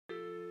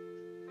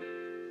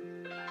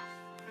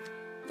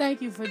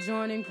Thank you for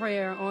joining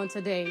prayer on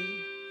today.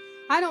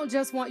 I don't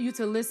just want you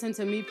to listen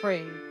to me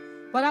pray,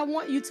 but I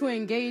want you to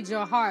engage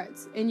your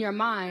hearts and your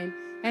mind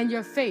and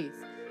your faith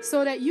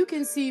so that you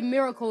can see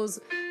miracles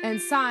and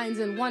signs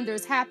and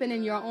wonders happen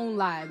in your own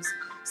lives,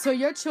 so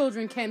your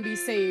children can be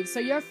saved, so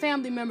your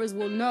family members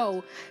will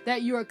know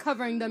that you are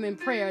covering them in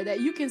prayer, that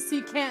you can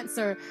see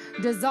cancer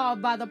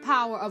dissolved by the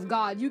power of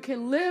God. You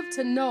can live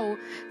to know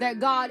that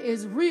God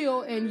is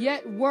real and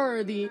yet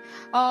worthy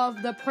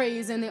of the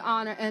praise and the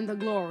honor and the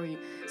glory.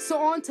 So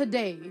on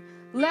today,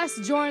 let's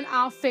join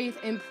our faith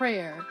in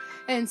prayer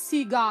and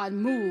see God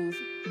move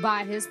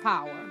by his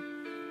power.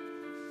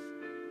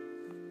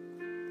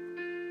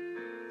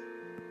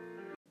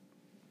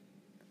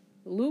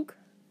 Luke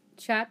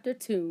chapter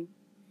 2,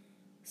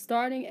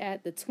 starting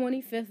at the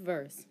 25th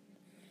verse.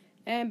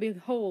 And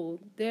behold,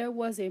 there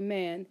was a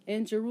man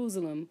in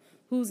Jerusalem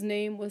whose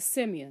name was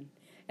Simeon,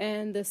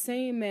 and the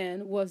same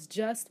man was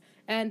just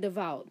and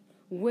devout,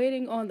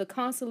 waiting on the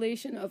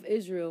consolation of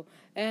Israel,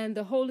 and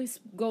the Holy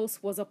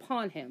Ghost was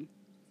upon him.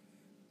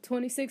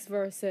 26th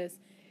verse says,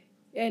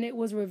 and it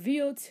was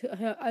revealed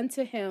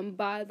unto him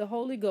by the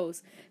Holy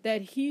Ghost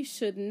that he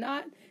should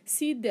not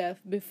see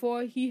death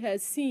before he had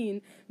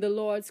seen the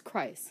Lord's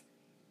Christ.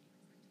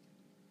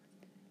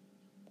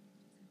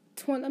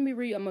 I'm going to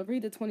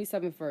read the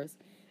 27th verse.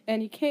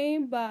 And he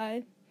came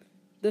by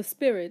the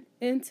Spirit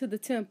into the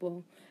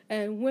temple,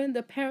 and when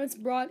the parents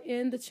brought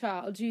in the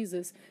child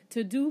Jesus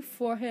to do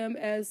for him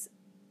as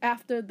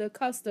after the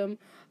custom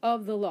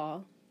of the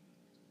law,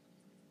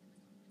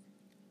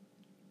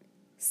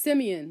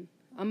 Simeon,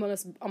 I'm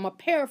gonna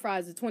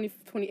paraphrase the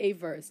 28th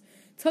verse,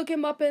 took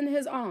him up in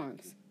his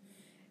arms,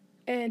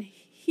 and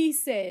he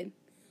said,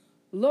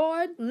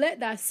 Lord, let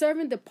thy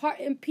servant depart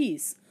in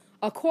peace,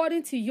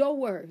 according to your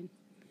word.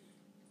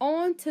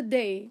 On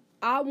today,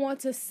 I want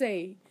to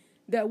say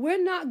that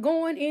we're not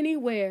going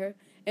anywhere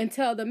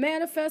until the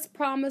manifest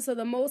promise of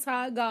the Most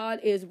High God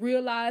is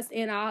realized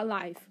in our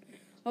life.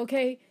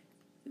 Okay?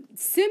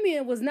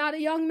 Simeon was not a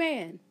young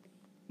man,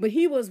 but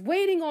he was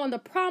waiting on the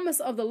promise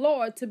of the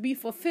Lord to be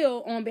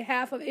fulfilled on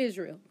behalf of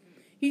Israel.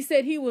 He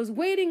said he was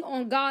waiting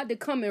on God to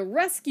come and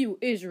rescue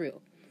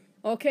Israel.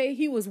 Okay?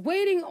 He was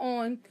waiting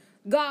on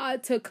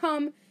God to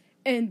come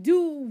and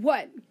do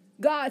what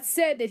God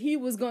said that he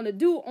was going to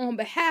do on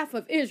behalf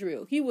of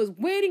Israel. He was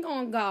waiting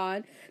on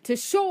God to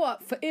show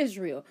up for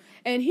Israel.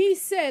 And he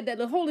said that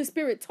the Holy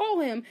Spirit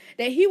told him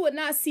that he would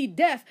not see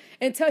death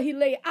until he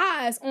laid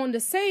eyes on the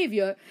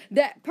Savior,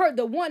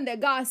 the one that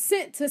God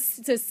sent to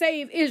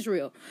save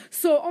Israel.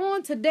 So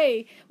on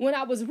today, when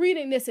I was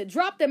reading this, it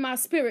dropped in my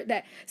spirit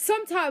that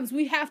sometimes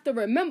we have to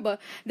remember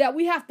that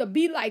we have to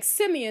be like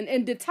Simeon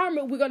and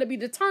we're going to be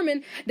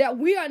determined that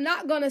we are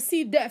not going to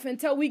see death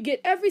until we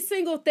get every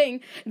single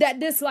thing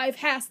that this life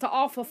has to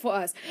offer for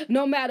us.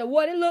 No matter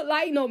what it looked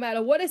like, no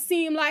matter what it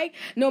seemed like,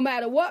 no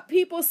matter what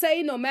people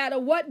say, no matter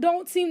what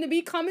don't seem to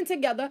be coming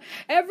together,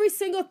 every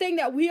single thing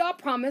that we are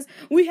promised,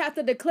 we have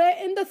to declare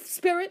in the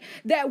spirit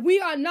that we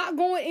are not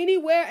going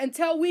anywhere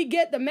until we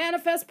get the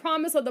manifest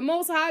promise of the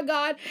Most High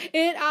God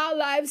in our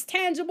lives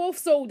tangible,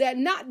 so that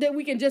not that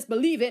we can just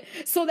believe it,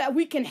 so that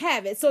we can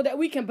have it, so that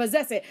we can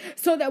possess it,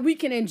 so that we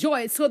can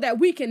enjoy it, so that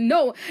we can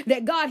know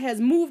that God has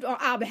moved on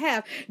our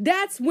behalf.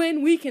 That's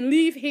when we can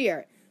leave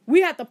here.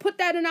 We have to put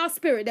that in our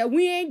spirit, that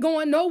we ain't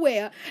going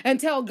nowhere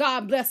until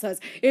God bless us.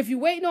 If you're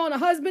waiting on a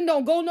husband,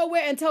 don't go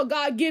nowhere until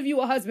God give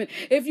you a husband.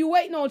 If you're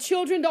waiting on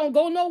children, don't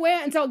go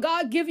nowhere until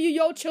God give you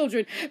your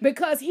children.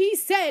 Because he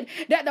said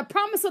that the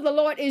promise of the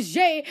Lord is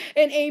yea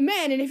and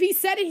amen. And if he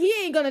said it, he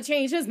ain't going to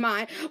change his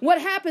mind.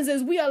 What happens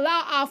is we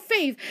allow our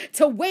faith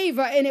to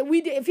waver. And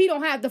if he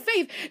don't have the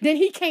faith, then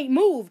he can't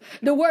move.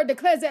 The word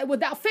declares that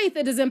without faith,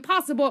 it is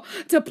impossible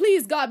to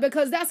please God,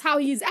 because that's how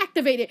he's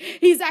activated.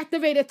 He's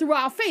activated through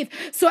our faith.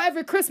 So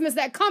every Christmas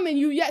that come and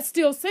you yet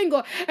still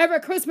single,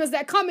 every Christmas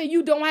that come and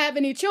you don't have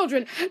any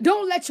children,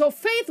 don't let your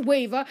faith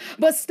waver,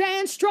 but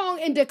stand strong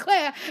and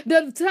declare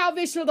the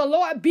salvation of the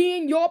Lord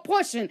being your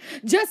portion.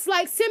 Just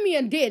like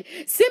Simeon did.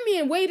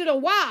 Simeon waited a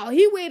while.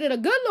 He waited a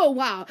good little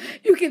while.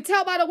 You can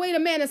tell by the way the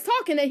man is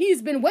talking that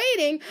he's been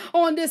waiting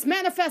on this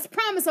manifest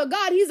promise of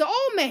God. He's an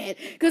old man,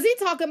 because he's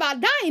talking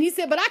about dying. He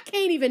said, but I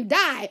can't even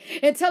die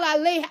until I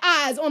lay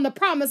eyes on the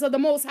promise of the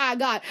Most High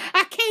God.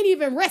 I can't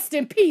even rest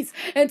in peace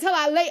until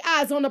I lay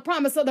eyes on the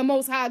promise of the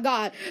Most High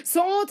God.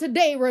 So on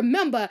today,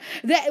 remember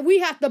that we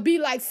have to be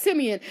like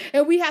Simeon,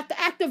 and we have to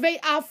activate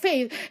our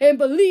faith and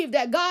believe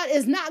that God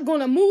is not going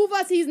to move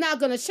us. He's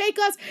not going to shake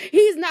us.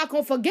 He's not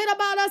going to forget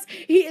about us.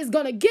 He is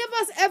going to give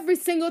us every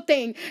single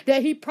thing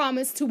that he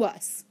promised to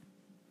us.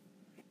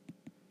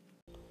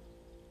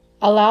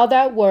 Allow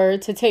that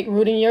word to take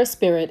root in your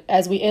spirit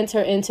as we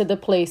enter into the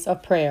place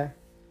of prayer.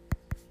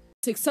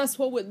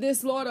 successful with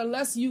this, Lord,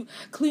 unless you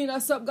clean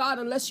us up, God,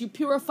 unless you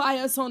purify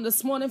us on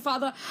this morning,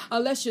 Father,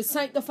 unless you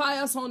sanctify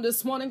us on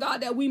this morning,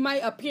 God, that we might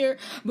appear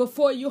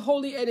before you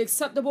holy and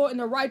acceptable in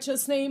the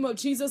righteous name of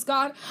Jesus,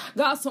 God.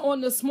 God, so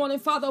on this morning,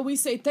 Father, we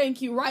say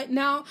thank you right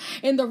now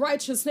in the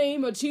righteous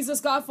name of Jesus,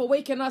 God, for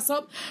waking us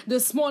up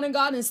this morning,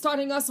 God, and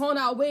starting us on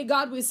our way,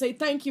 God. We say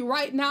thank you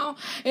right now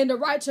in the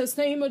righteous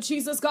name of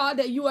Jesus, God,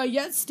 that you are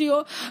yet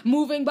still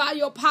moving by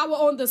your power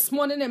on this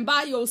morning and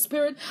by your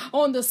spirit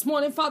on this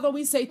morning, Father.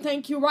 We say thank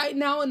you right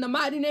now in the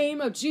mighty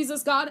name of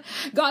Jesus, God.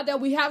 God,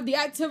 that we have the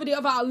activity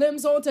of our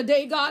limbs on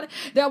today, God,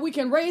 that we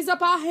can raise up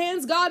our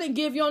hands, God, and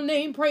give your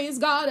name praise,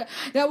 God,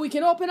 that we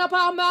can open up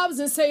our mouths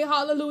and say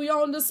hallelujah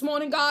on this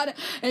morning, God.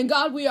 And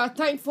God, we are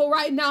thankful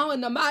right now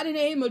in the mighty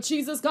name of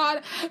Jesus,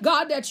 God.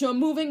 God, that you're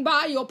moving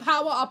by your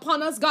power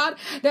upon us, God,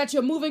 that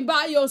you're moving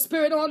by your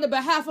spirit on the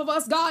behalf of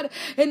us, God,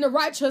 in the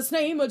righteous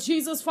name of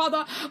Jesus,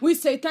 Father. We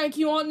say thank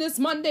you on this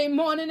Monday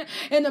morning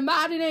in the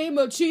mighty name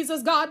of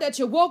Jesus, God, that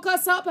you woke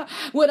us up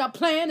with a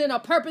plan and a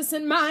purpose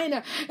in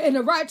mind in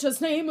the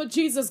righteous name of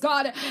Jesus,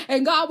 God.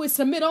 And God, we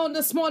submit on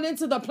this morning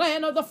to the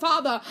plan of the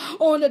Father.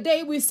 On the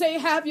day we say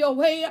have your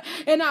way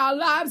in our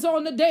lives,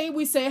 on the day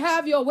we say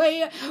have your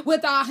way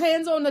with our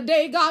hands, on the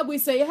day, God, we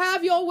say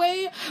have your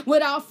way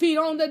with our feet,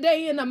 on the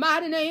day in the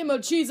mighty name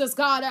of Jesus,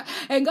 God.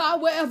 And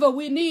God, wherever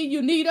we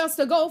need us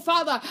to go,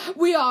 Father,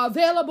 we are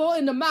available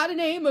in the mighty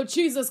name of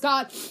Jesus,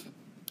 God.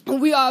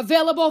 We are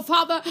available,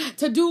 Father,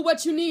 to do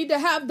what you need to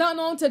have done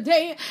on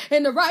today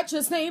in the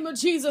righteous name of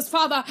Jesus,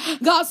 Father.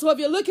 God, so if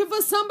you're looking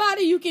for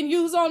somebody you can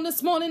use on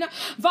this morning,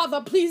 Father,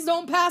 please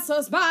don't pass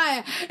us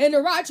by in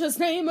the righteous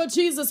name of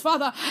Jesus,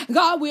 Father.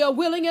 God, we are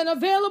willing and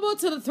available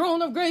to the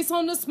throne of grace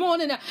on this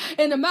morning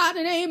in the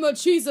mighty name of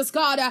Jesus,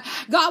 God.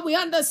 God, we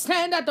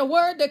understand that the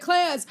word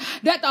declares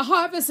that the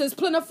harvest is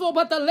plentiful,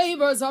 but the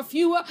laborers are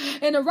fewer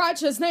in the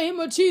righteous name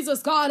of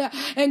Jesus, God.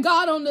 And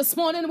God, on this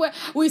morning,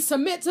 we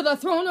submit to the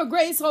throne of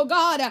grace, oh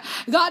God,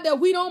 God, that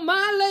we don't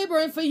mind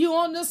laboring for you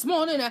on this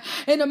morning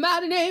in the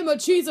mighty name of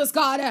Jesus,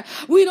 God.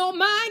 We don't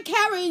mind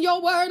carrying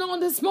your word on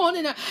this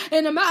morning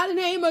in the mighty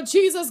name of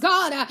Jesus,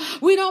 God.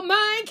 We don't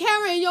mind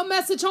carrying your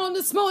message on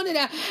this morning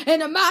in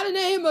the mighty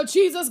name of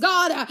Jesus,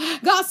 God.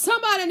 God,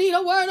 somebody need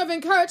a word of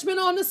encouragement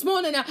on this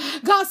morning.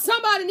 God,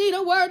 somebody need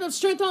a word of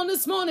strength on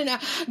this morning.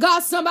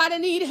 God, somebody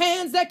need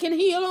hands that can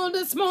heal on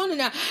this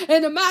morning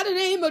in the mighty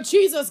name of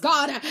Jesus,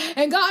 God.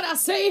 And God, I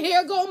say,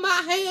 here go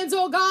my hands,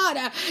 oh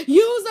God.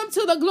 Use them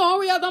to the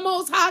glory of the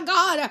Most High,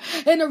 God,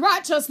 in the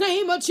righteous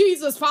name of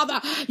Jesus,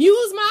 Father.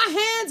 Use my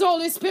hands,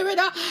 Holy Spirit,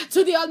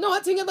 to the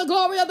anointing of the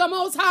glory of the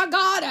Most High,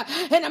 God,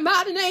 in the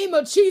mighty name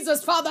of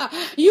Jesus, Father.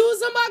 Use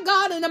them, my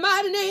God, in the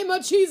mighty name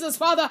of Jesus,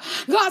 Father.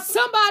 God,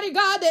 somebody,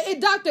 God, the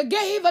doctor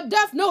gave a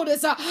death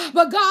notice,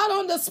 but God,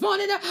 on this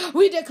morning,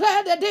 we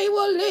declare that they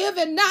will live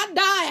and not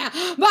die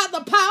by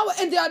the power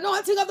and the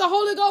anointing of the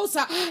Holy Ghost,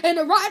 in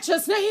the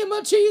righteous name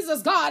of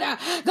Jesus, God.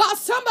 God,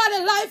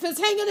 somebody's life is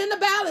hanging in the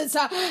balance,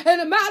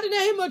 in the mighty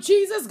name of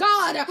Jesus,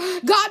 God.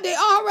 God, they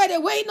already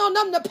waiting on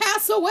them to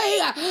pass away.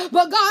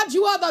 But God,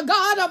 you are the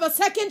God of a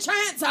second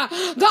chance.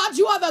 God,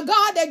 you are the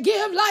God that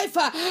give life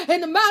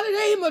in the mighty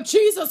name of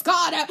Jesus,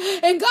 God.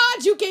 And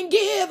God, you can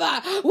give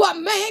what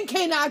man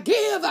cannot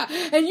give.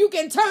 And you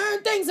can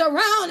turn things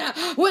around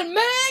when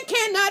man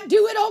cannot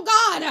do it, oh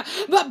God.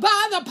 But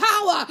by the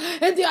power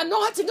and the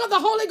anointing of the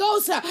Holy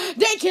Ghost,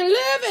 they can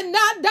live and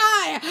not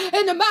die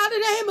in the mighty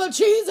name of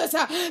Jesus.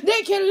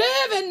 They can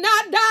live and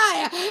not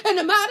die in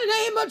the mighty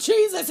name of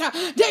Jesus.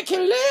 They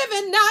can live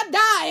and not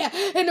die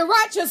in the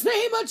righteous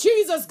name of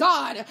Jesus,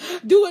 God.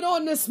 Do it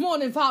on this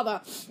morning,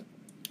 Father.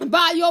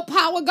 By your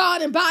power,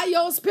 God, and by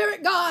your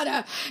spirit,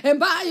 God, and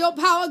by your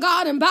power,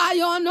 God, and by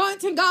your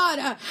anointing,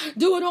 God.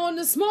 Do it on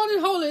this morning,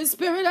 Holy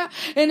Spirit,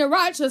 in the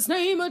righteous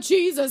name of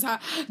Jesus.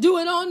 Do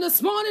it on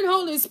this morning,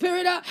 Holy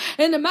Spirit,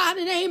 in the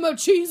mighty name of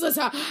Jesus.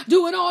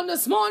 Do it on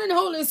this morning,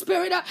 Holy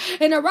Spirit,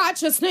 in the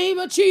righteous name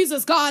of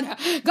Jesus, God.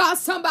 God,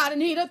 somebody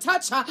need a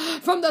touch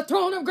from the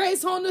throne of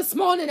grace on this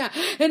morning,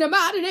 in the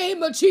mighty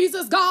name of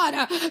Jesus,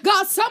 God.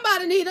 God,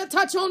 somebody need a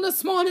touch on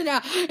this morning,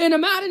 in the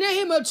mighty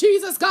name of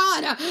Jesus,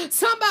 God.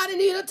 Somebody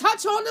need a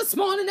touch on this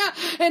morning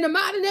in the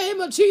mighty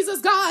name of Jesus,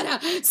 God.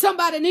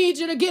 Somebody needs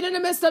you to get in the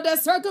midst of their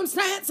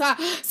circumstance.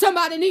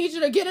 Somebody needs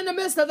you to get in the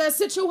midst of their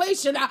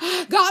situation.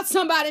 God,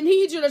 somebody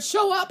needs you to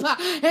show up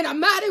in a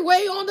mighty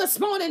way on this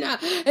morning.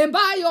 And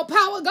by your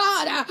power,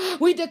 God,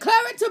 we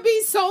declare it to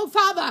be so,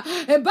 Father.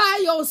 And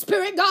by your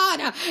spirit,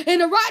 God, in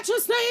the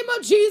righteous name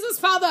of Jesus,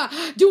 Father,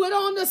 do it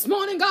on this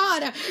morning,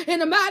 God. In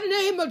the mighty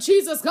name of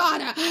Jesus,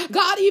 God.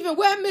 God, even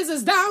where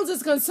Mrs. Downs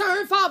is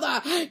concerned,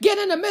 Father, get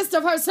in the midst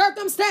of her circumstance.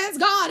 circumstance,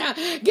 God,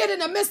 get in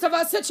the midst of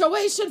a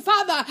situation,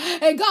 Father.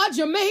 And God,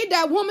 you made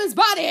that woman's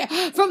body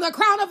from the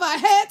crown of her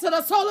head to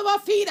the sole of her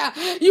feet.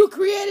 You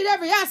created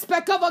every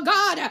aspect of her,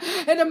 God,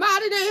 in the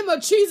mighty name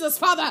of Jesus,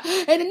 Father.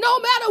 And no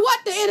matter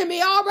what the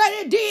enemy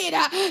already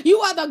did, you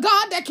are the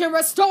God that can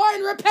restore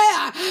and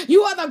repair.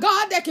 You are the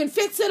God that can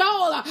fix it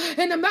all.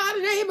 In the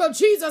mighty name of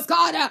Jesus,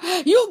 God,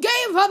 you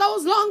gave her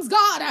those lungs,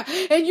 God,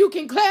 and you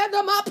can clear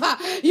them up.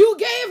 You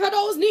gave her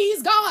those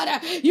knees,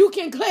 God. You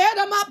can clear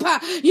them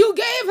up. You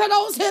gave her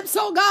those hips,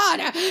 oh God,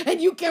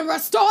 and you can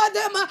restore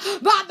them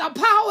by the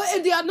power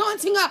and the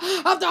anointing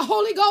of the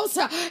Holy Ghost.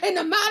 In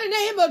the mighty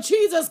name of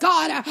Jesus,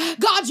 God.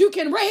 God, you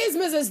can raise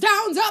Mrs.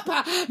 Downs up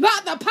by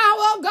the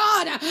power of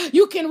God.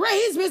 You can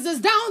raise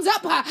Mrs. Downs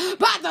up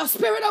by the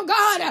Spirit of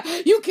God.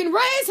 You can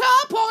raise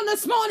her up on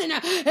this morning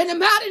in the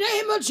mighty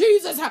name of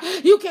Jesus.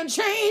 You can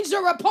change the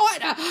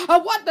report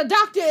of what the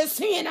doctor is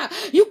seeing.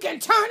 You can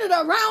turn it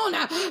around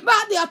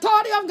by the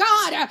authority of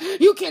God.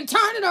 You can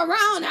turn it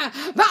around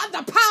by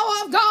the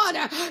power of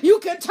God. You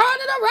can turn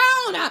it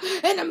around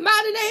in the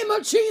mighty name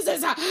of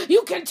Jesus.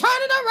 You can turn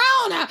it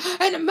around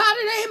in the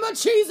mighty name of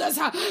Jesus.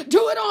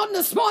 Do it on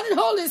this morning,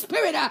 Holy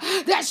Spirit,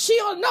 that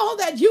she'll know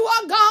that you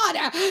are God,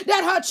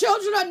 that her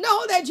children will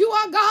know that you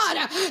are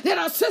God, that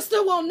her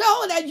sister will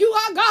know that you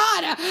are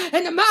God,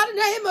 in the mighty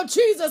name of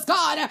Jesus,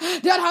 God,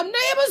 that her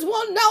neighbors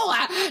will know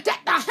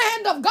that the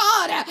hand of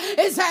God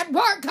is at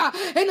work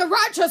in the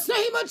righteous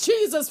name of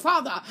Jesus,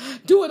 Father.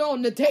 Do it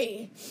on the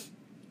day.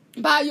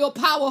 By your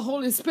power,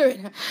 Holy Spirit,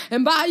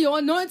 and by your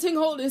anointing,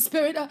 Holy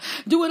Spirit,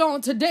 do it on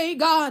today,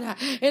 God,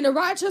 in the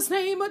righteous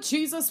name of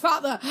Jesus,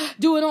 Father.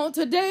 Do it on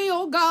today,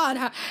 oh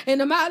God, in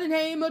the mighty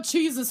name of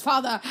Jesus,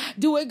 Father.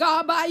 Do it,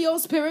 God, by your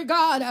Spirit,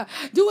 God.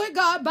 Do it,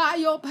 God, by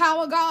your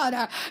power,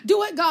 God.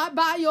 Do it, God,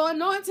 by your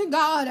anointing,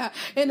 God,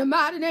 in the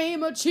mighty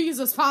name of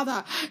Jesus,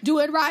 Father. Do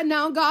it right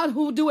now, God.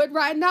 Who do it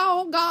right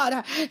now, oh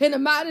God, in the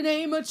mighty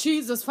name of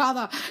Jesus,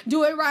 Father.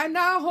 Do it right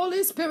now,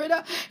 Holy Spirit,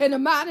 in the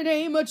mighty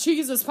name of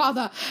Jesus,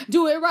 Father.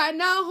 Do it right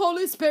now,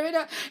 Holy Spirit,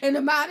 in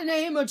the mighty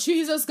name of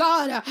Jesus,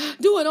 God.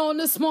 Do it on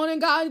this morning,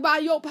 God, by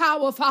your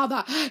power,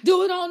 Father.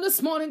 Do it on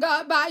this morning,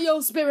 God, by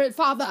your Spirit,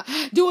 Father.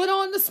 Do it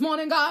on this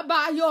morning, God,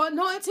 by your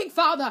anointing,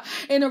 Father,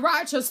 in the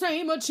righteous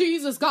name of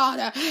Jesus,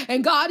 God.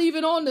 And God,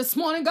 even on this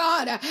morning,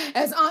 God,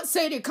 as Aunt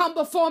Sadie come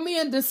before me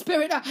in the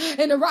Spirit,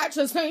 in the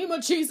righteous name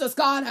of Jesus,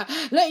 God.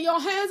 Lay your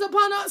hands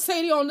upon Aunt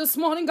Sadie on this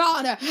morning,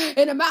 God,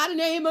 in the mighty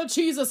name of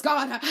Jesus,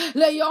 God.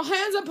 Lay your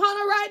hands upon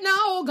her right now,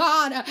 oh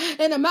God,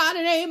 in the mighty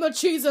name of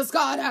Jesus,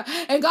 God.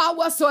 And God,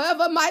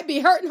 whatsoever might be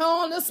hurting her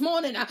on this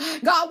morning,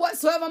 God,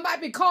 whatsoever might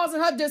be causing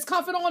her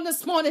discomfort on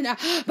this morning,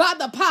 by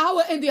the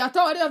power and the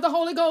authority of the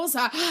Holy Ghost,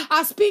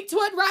 I speak to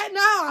it right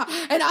now,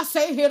 and I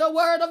say, hear the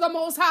word of the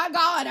Most High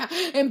God,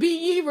 and be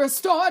ye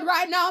restored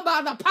right now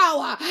by the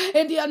power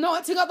and the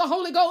anointing of the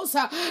Holy Ghost.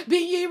 Be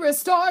ye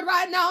restored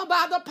right now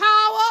by the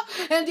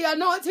power and the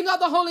anointing of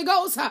the Holy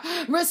Ghost.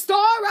 Restore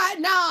right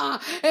now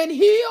and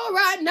heal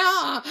right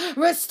now.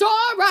 Restore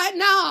right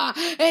now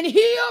and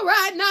heal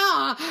right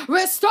now.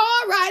 Restore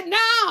right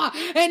now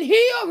and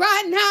heal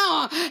right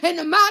now in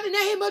the mighty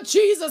name of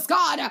Jesus,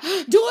 God.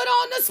 Do it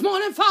on this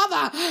morning,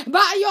 Father,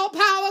 by your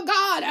power,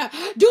 God.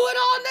 Do it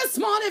on this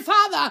morning,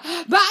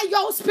 Father, by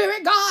your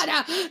Spirit,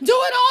 God. Do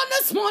it on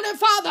this morning,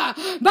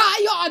 Father, by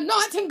your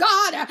anointing,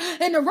 God,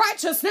 in the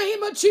righteous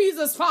name of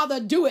Jesus, Father.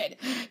 Do it.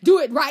 Do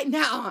it right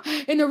now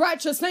in the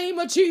righteous name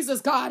of Jesus,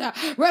 God.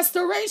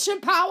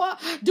 Restoration power.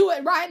 Do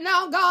it right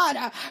now,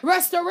 God.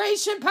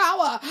 Restoration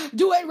power.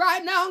 Do it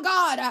right now,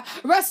 God.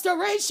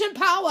 Restoration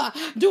power.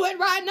 Do it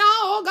right now,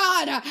 oh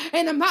God,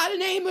 in the mighty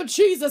name of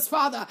Jesus,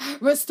 Father.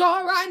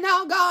 Restore right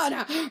now,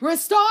 God.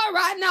 Restore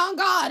right now,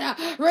 God.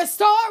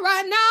 Restore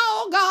right now,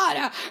 oh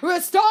God.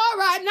 Restore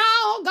right now,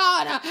 oh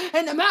God,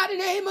 in the mighty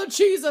name of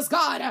Jesus,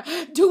 God.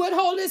 Do it,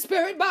 Holy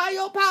Spirit, by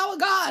your power,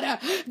 God.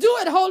 Do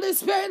it, Holy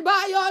Spirit,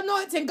 by your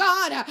anointing,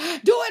 God.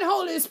 Do it,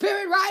 Holy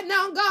Spirit, right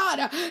now,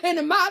 God, in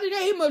the mighty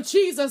name of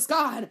Jesus,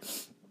 God.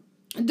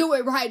 Do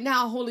it right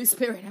now, Holy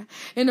Spirit,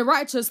 in the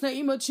righteous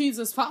name of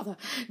Jesus, Father.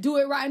 Do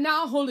it right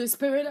now, Holy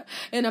Spirit,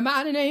 in the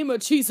mighty name of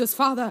Jesus,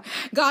 Father.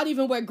 God,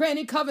 even where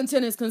Granny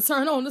Covington is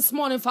concerned on this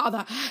morning,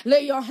 Father,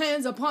 lay your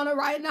hands upon her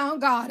right now,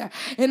 God,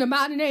 in the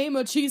mighty name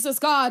of Jesus,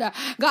 God.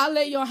 God,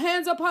 lay your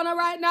hands upon her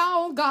right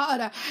now,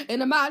 God, in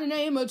the mighty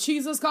name of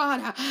Jesus,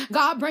 God.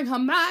 God, bring her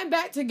mind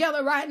back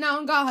together right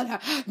now, God.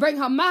 Bring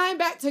her mind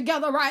back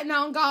together right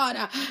now,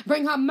 God.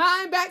 Bring her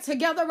mind back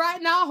together right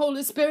now,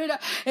 Holy Spirit,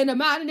 in the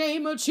mighty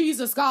name of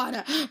Jesus,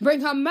 God.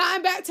 Bring her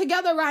mind back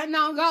together right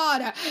now,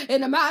 God,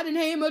 in the mighty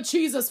name of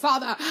Jesus,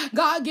 Father.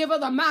 God, give her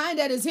the mind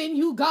that is in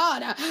you,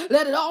 God.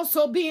 Let it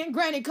also be in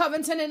Granny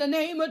Covington in the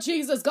name of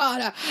Jesus,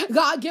 God.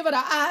 God, give her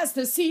the eyes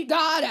to see,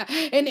 God,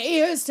 and the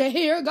ears to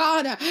hear,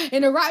 God,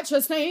 in the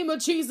righteous name of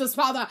Jesus,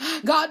 Father.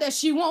 God, that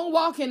she won't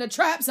walk in the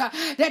traps that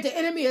the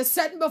enemy is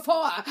setting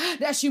before her.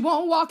 That she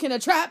won't walk in the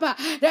trap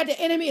that the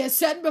enemy is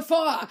setting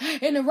before her.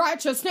 In the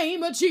righteous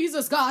name of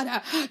Jesus,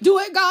 God. Do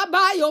it, God,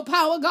 by your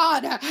power,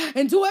 God.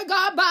 And do it,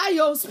 God, by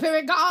your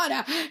spirit,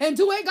 God, and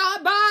do it,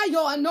 God, by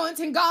your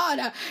anointing,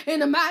 God, in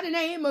the mighty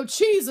name of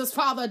Jesus,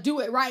 Father. Do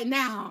it right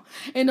now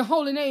in the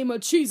holy name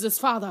of Jesus,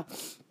 Father.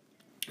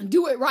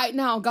 Do it right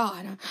now,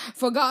 God.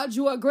 For God,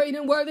 you are great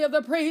and worthy of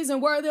the praise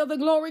and worthy of the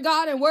glory,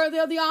 God, and worthy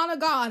of the honor,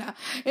 God.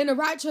 In the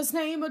righteous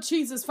name of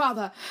Jesus,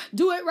 Father.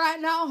 Do it right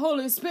now,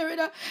 Holy Spirit,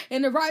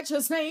 in the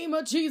righteous name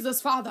of Jesus,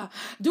 Father.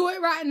 Do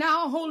it right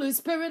now, Holy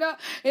Spirit,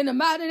 in the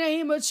mighty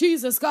name of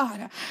Jesus,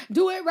 God.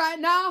 Do it right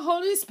now,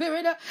 Holy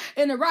Spirit,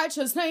 in the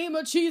righteous name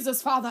of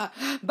Jesus, Father.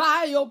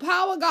 By your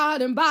power,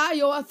 God, and by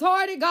your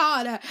authority,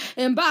 God,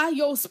 and by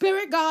your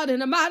spirit, God,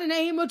 in the mighty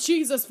name of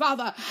Jesus,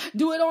 Father.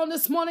 Do it on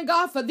this morning,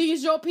 God, for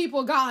these your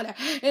people, God,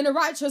 in the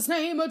righteous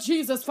name of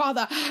Jesus,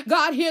 Father.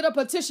 God, hear the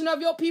petition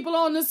of your people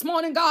on this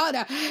morning, God,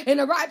 in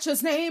the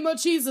righteous name of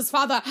Jesus,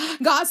 Father.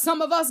 God,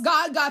 some of us,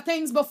 God, got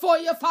things before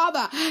you,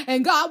 Father,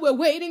 and God, we're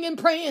waiting and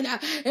praying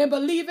and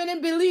believing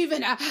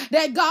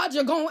that, God,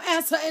 you're going to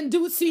answer in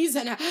due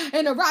season,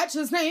 in the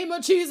righteous name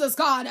of Jesus,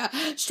 God.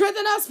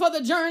 Strengthen us for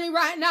the journey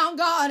right now,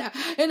 God,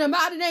 in the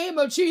mighty name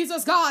of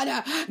Jesus,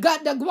 God.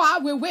 God,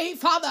 while we wait,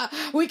 Father,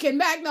 we can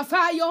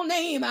magnify your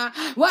name.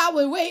 While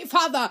we wait,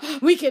 Father,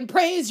 we can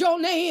praise your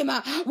name.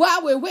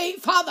 While we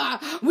wait, Father,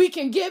 we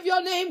can give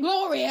your name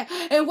glory.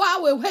 And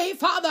while we wait,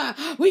 Father,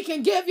 we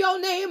can give your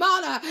name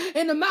honor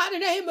in the mighty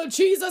name of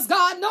Jesus,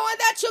 God, knowing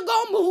that you're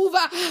going to move,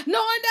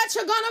 knowing that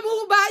you're going to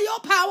move by your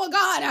power,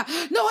 God,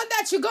 knowing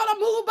that you're going to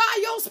move by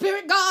your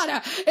spirit,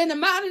 God, in the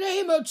mighty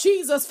name of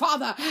Jesus,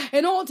 Father.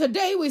 And on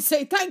today, we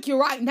say thank you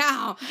right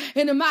now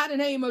in the mighty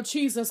name of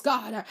Jesus,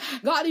 God.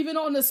 God, even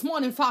on this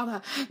morning,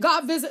 Father,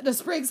 God, visit the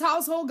Spriggs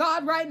household,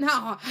 God, right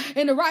now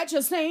in the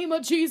righteous name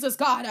of Jesus,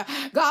 God.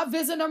 God,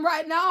 visit them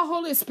right now,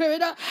 Holy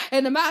Spirit,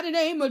 in the mighty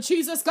name of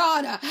Jesus,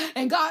 God.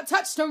 And God,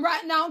 touch them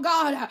right now,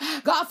 God.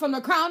 God, from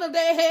the crown of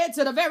their head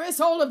to the very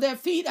sole of their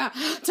feet.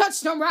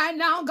 Touch them right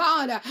now,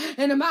 God,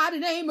 in the mighty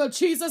name of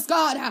Jesus,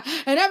 God.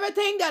 And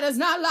everything that is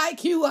not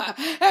like you,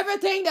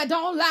 everything that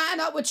don't line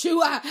up with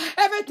you,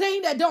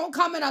 everything that don't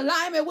come in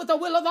alignment with the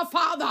will of the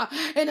Father,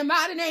 in the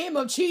mighty name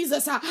of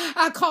Jesus,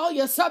 I call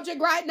you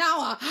subject right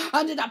now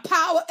under the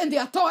power and the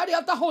authority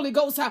of the Holy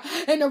Ghost,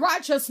 in the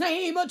righteous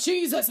name of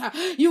Jesus.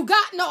 You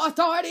got no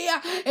authority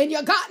and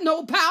you got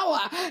no power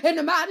in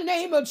the mighty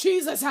name of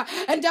Jesus.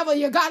 And devil,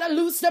 you got to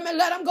loose them and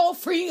let them go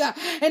free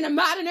in the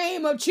mighty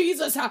name of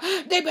Jesus.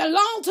 They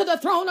belong to the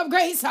throne of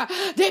grace.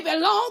 They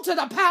belong to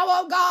the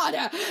power of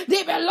God.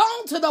 They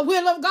belong to the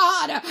will of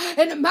God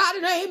in the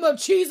mighty name of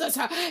Jesus.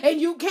 And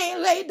you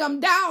can't lay them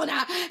down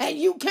and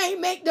you can't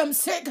make them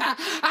sick.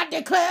 I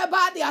declare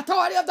by the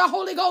authority of the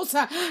Holy Ghost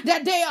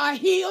that they are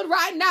healed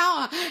right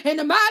now in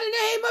the mighty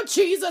name of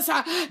Jesus.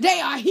 They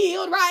are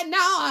healed right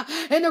now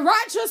in the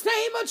righteous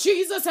name of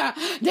Jesus.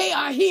 They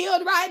are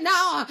healed right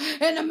now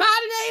in the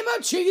mighty name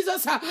of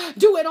Jesus.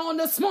 Do it on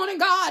this morning,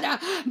 God,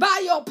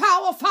 by your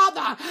power,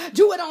 Father.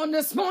 Do it on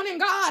this morning,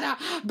 God,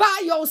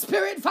 by your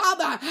spirit,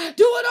 Father.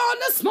 Do it on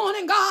this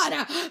morning,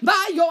 God,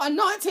 by your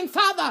anointing,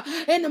 Father,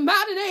 in the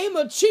mighty name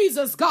of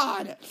Jesus,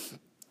 God.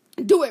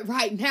 Do it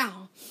right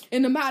now.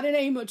 In the mighty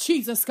name of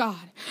Jesus,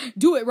 God.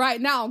 Do it right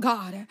now,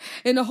 God.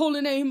 In the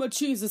holy name of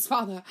Jesus,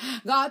 Father.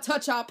 God,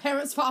 touch our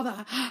parents,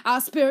 Father.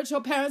 Our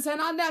spiritual parents and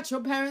our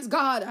natural parents,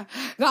 God.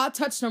 God,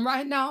 touch them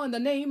right now in the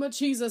name of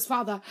Jesus,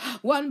 Father.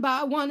 One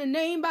by one and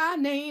name by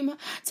name.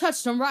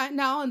 Touch them right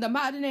now in the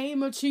mighty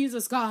name of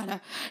Jesus, God.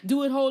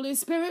 Do it, Holy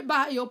Spirit,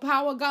 by your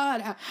power,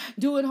 God.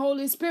 Do it,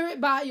 Holy Spirit,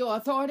 by your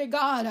authority,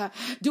 God.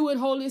 Do it,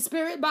 Holy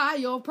Spirit, by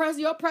your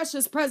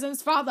precious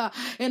presence, Father.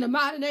 In the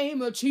mighty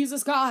name of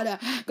Jesus, God.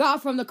 God,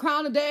 from the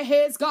crown of their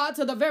heads, God,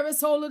 to the very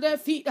sole of their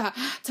feet.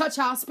 Touch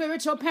our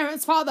spiritual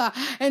parents, Father,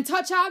 and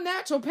touch our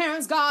natural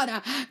parents, God.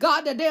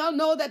 God, that they'll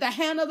know that the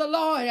hand of the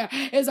Lord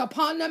is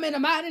upon them in the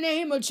mighty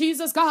name of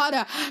Jesus, God.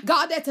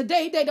 God, that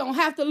today they don't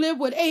have to live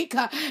with ache,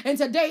 and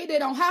today they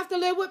don't have to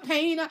live with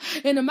pain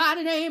in the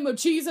mighty name of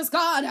Jesus,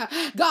 God.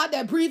 God,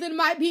 that breathing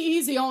might be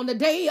easy on the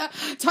day.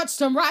 Touch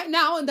them right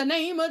now in the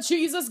name of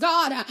Jesus,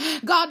 God.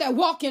 God, that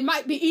walking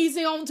might be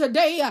easy on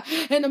today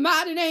in the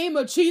mighty name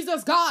of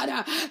Jesus,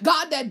 God.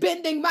 God, that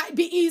bending might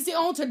be easy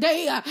on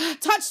today.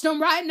 Touch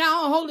them right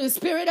now, Holy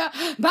Spirit,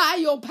 by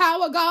your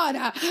power,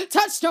 God.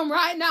 Touch them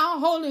right now,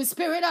 Holy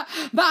Spirit,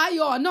 by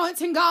your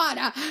anointing,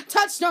 God.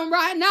 Touch them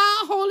right now,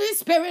 Holy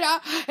Spirit,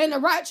 in the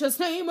righteous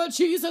name of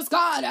Jesus,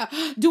 God.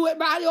 Do it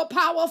by your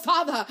power,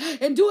 Father,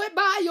 and do it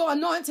by your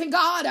anointing,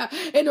 God,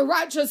 in the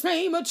righteous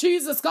name of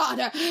Jesus,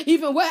 God.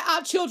 Even where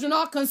our children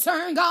are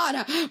concerned,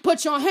 God,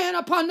 put your hand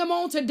upon them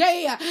on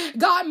today.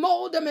 God,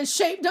 mold them and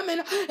shape them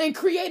and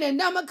create in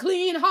them a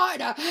clean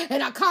heart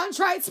and a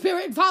contrite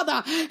spirit,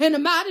 Father, in the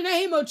mighty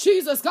name of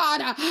Jesus,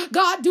 God.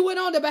 God, do it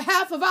on the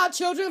behalf of our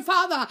children,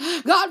 Father.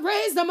 God,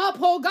 raise them up,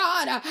 oh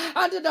God,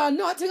 under the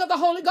anointing of the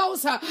Holy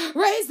Ghost.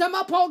 Raise them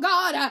up, oh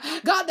God,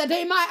 God, that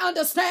they might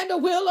understand the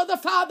will of the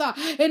Father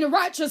in the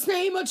righteous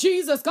name of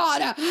Jesus,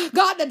 God.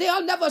 God, that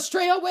they'll never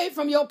stray away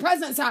from your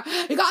presence.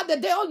 God,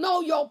 that they'll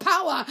know your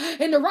power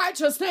in the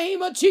righteous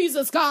name of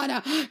Jesus,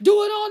 God.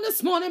 Do it on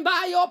this morning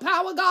by your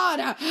power,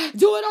 God.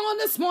 Do it on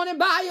this morning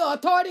by your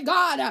authority,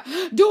 God.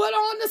 Do it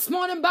on this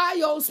morning moving by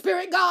your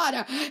Spirit,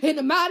 God, in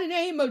the mighty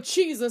name of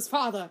Jesus,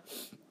 Father.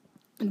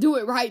 Do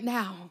it right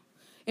now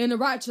in the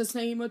righteous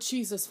name of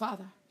Jesus,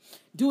 Father.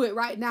 Do it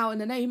right now in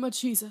the name of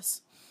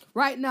Jesus.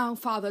 Right now,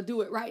 Father,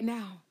 do it right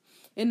now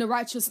in the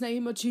righteous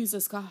name of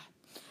Jesus, God.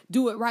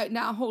 Do it right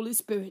now, Holy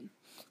Spirit.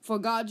 For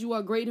God, you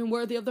are great and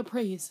worthy of the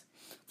praise.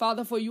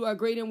 Father, for you are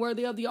great and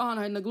worthy of the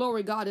honor and the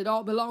glory, God. It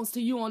all belongs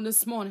to you on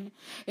this morning.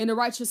 In the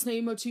righteous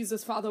name of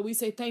Jesus, Father, we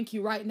say thank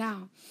you right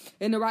now.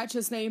 In the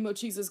righteous name of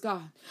Jesus,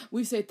 God,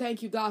 we say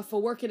thank you, God,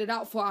 for working it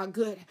out for our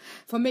good,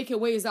 for making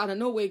ways out of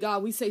no way,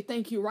 God. We say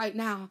thank you right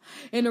now.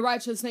 In the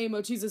righteous name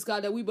of Jesus,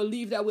 God, that we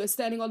believe that we're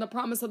standing on the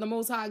promise of the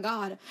Most High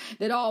God,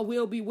 that all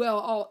will be well,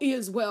 all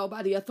is well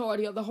by the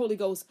authority of the Holy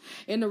Ghost.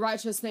 In the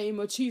righteous name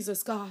of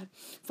Jesus, God.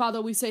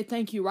 Father, we say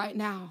thank you right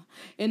now.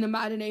 In the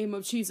mighty name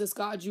of Jesus,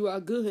 God, you are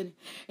good.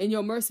 In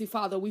your mercy,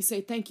 Father, we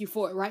say thank you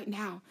for it right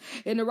now.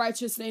 In the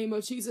righteous name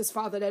of Jesus,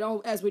 Father,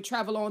 that as we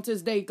travel on to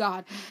this day,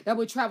 God, that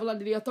we travel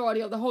under the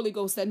authority of the Holy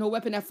Ghost, that no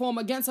weapon that form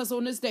against us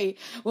on this day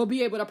will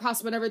be able to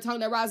prosper, and every tongue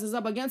that rises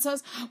up against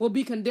us will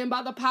be condemned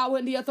by the power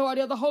and the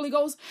authority of the Holy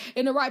Ghost.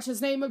 In the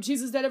righteous name of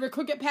Jesus, that every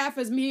crooked path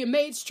is being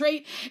made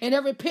straight, and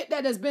every pit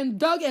that has been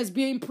dug as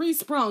being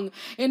pre-sprung.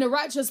 In the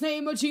righteous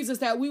name of Jesus,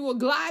 that we will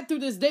glide through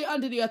this day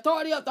under the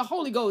authority of the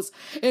Holy Ghost.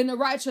 In the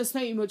righteous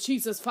name of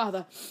Jesus,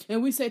 Father.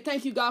 And we say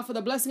thank you, God, for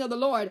the blessing of the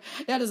Lord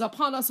that is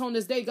upon us on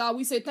this day, God.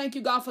 We say thank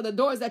you, God, for the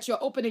doors that you're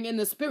opening in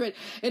the Spirit.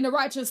 In the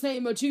righteous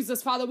name of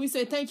Jesus, Father, we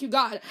say thank you,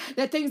 God,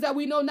 that things that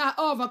we know not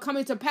of are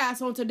coming to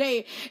pass on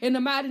today. In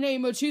the mighty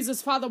name of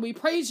Jesus, Father, we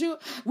praise you.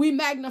 We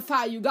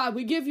magnify you, God.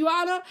 We give you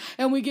honor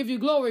and we give you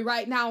glory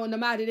right now in the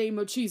mighty name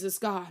of Jesus,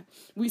 God.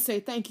 We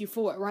say thank you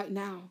for it right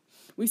now.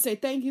 We say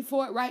thank you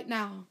for it right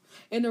now.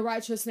 In the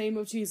righteous name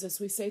of Jesus,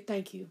 we say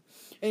thank you.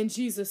 In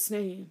Jesus'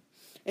 name.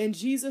 In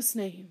Jesus'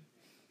 name.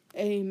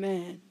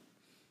 Amen.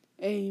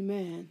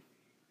 Amen.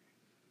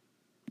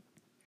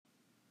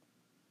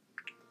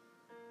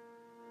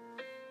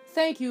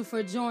 Thank you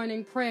for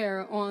joining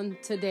prayer on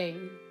today.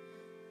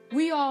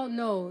 We all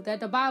know that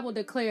the Bible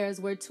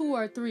declares where 2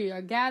 or 3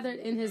 are gathered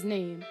in his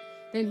name,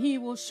 then he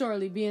will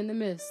surely be in the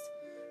midst.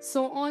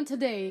 So on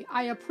today,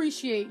 I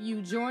appreciate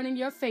you joining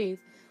your faith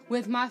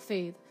with my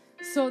faith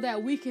so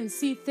that we can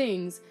see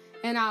things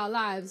in our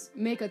lives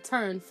make a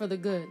turn for the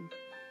good.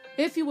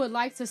 If you would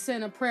like to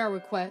send a prayer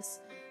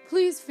request,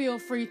 please feel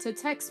free to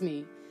text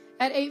me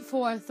at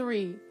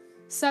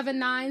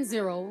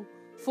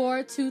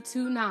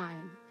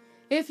 843-790-4229.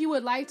 If you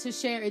would like to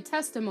share a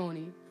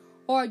testimony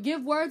or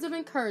give words of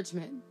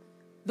encouragement,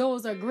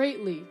 those are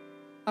greatly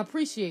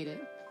appreciated.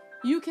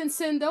 You can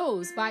send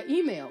those by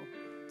email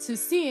to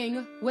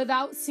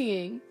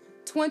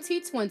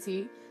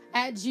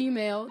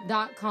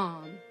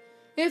seeingwithoutseeing2020@gmail.com.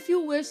 If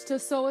you wish to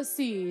sow a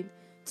seed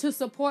to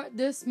support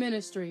this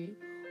ministry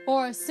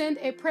or send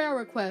a prayer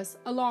request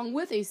along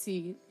with a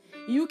seed,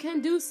 you can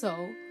do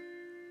so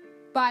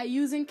by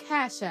using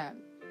Cash App.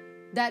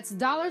 That's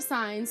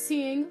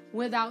 $Seeing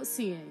Without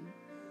Seeing.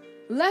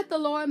 Let the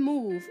Lord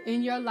move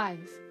in your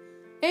life.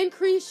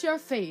 Increase your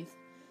faith.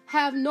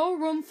 Have no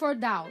room for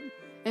doubt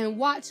and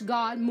watch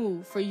God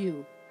move for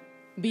you.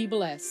 Be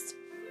blessed.